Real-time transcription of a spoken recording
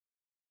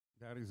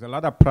There is a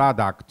lot of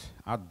product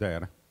out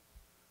there.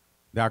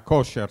 They are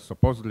kosher,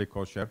 supposedly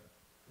kosher.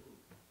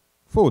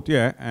 Food,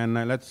 yeah, and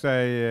let's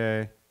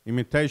say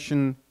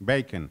imitation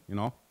bacon, you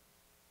know,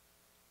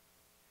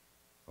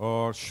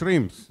 or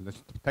shrimps. They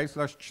taste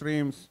like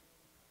shrimps.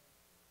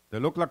 They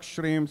look like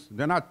shrimps.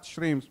 They're not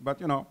shrimps,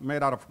 but you know,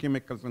 made out of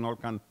chemicals and all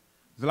kind.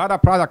 There's a lot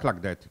of product like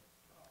that,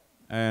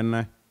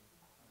 and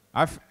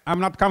I'm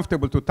not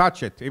comfortable to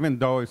touch it, even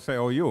though I say,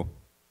 "Oh, you,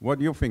 what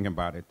do you think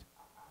about it?"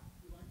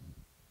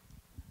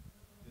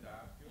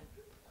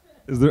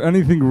 Is there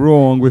anything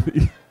wrong with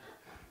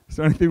is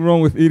there anything wrong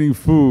with eating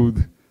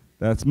food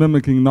that's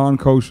mimicking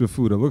non-kosher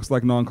food? It looks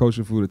like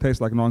non-kosher food. It tastes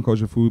like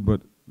non-kosher food,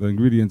 but the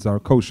ingredients are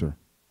kosher.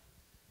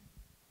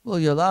 Well,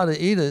 you're allowed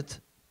to eat it.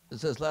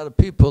 There's a lot of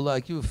people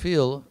like you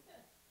feel.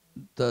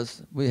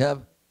 We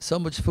have so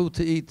much food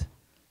to eat,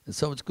 and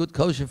so much good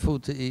kosher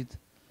food to eat,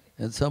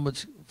 and so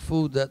much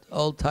food that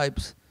all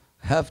types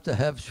have to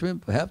have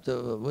shrimp. What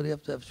do you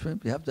have to have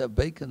shrimp? You have to have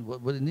bacon.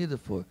 What do you need it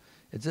for?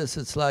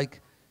 It's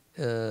like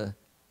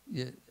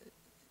you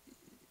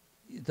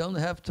don't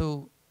have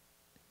to.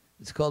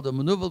 It's called the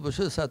manuval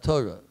b'shus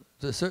haTorah.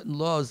 There's certain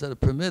laws that are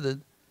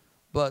permitted,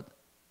 but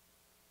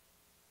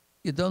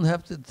you don't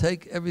have to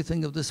take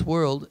everything of this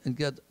world and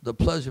get the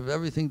pleasure of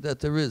everything that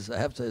there is. I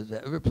have to have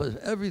every pleasure,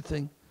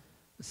 everything.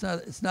 It's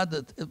not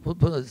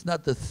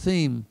the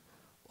theme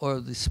or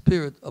the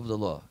spirit of the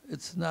law.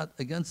 It's not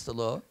against the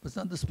law, but it's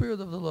not the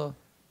spirit of the law.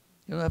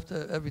 You don't have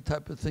to every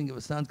type of thing. If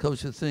it's not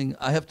kosher thing,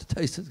 I have to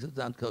taste it because it's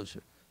not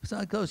kosher. If it's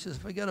not kosher,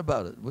 forget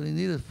about it. What do you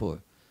need it for?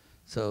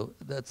 So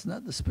that's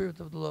not the spirit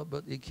of the law.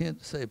 But you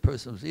can't say a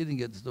person who's eating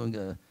it is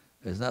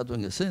not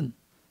doing a sin.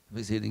 If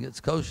he's eating it,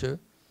 it's kosher.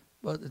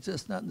 But it's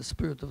just not in the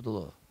spirit of the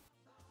law.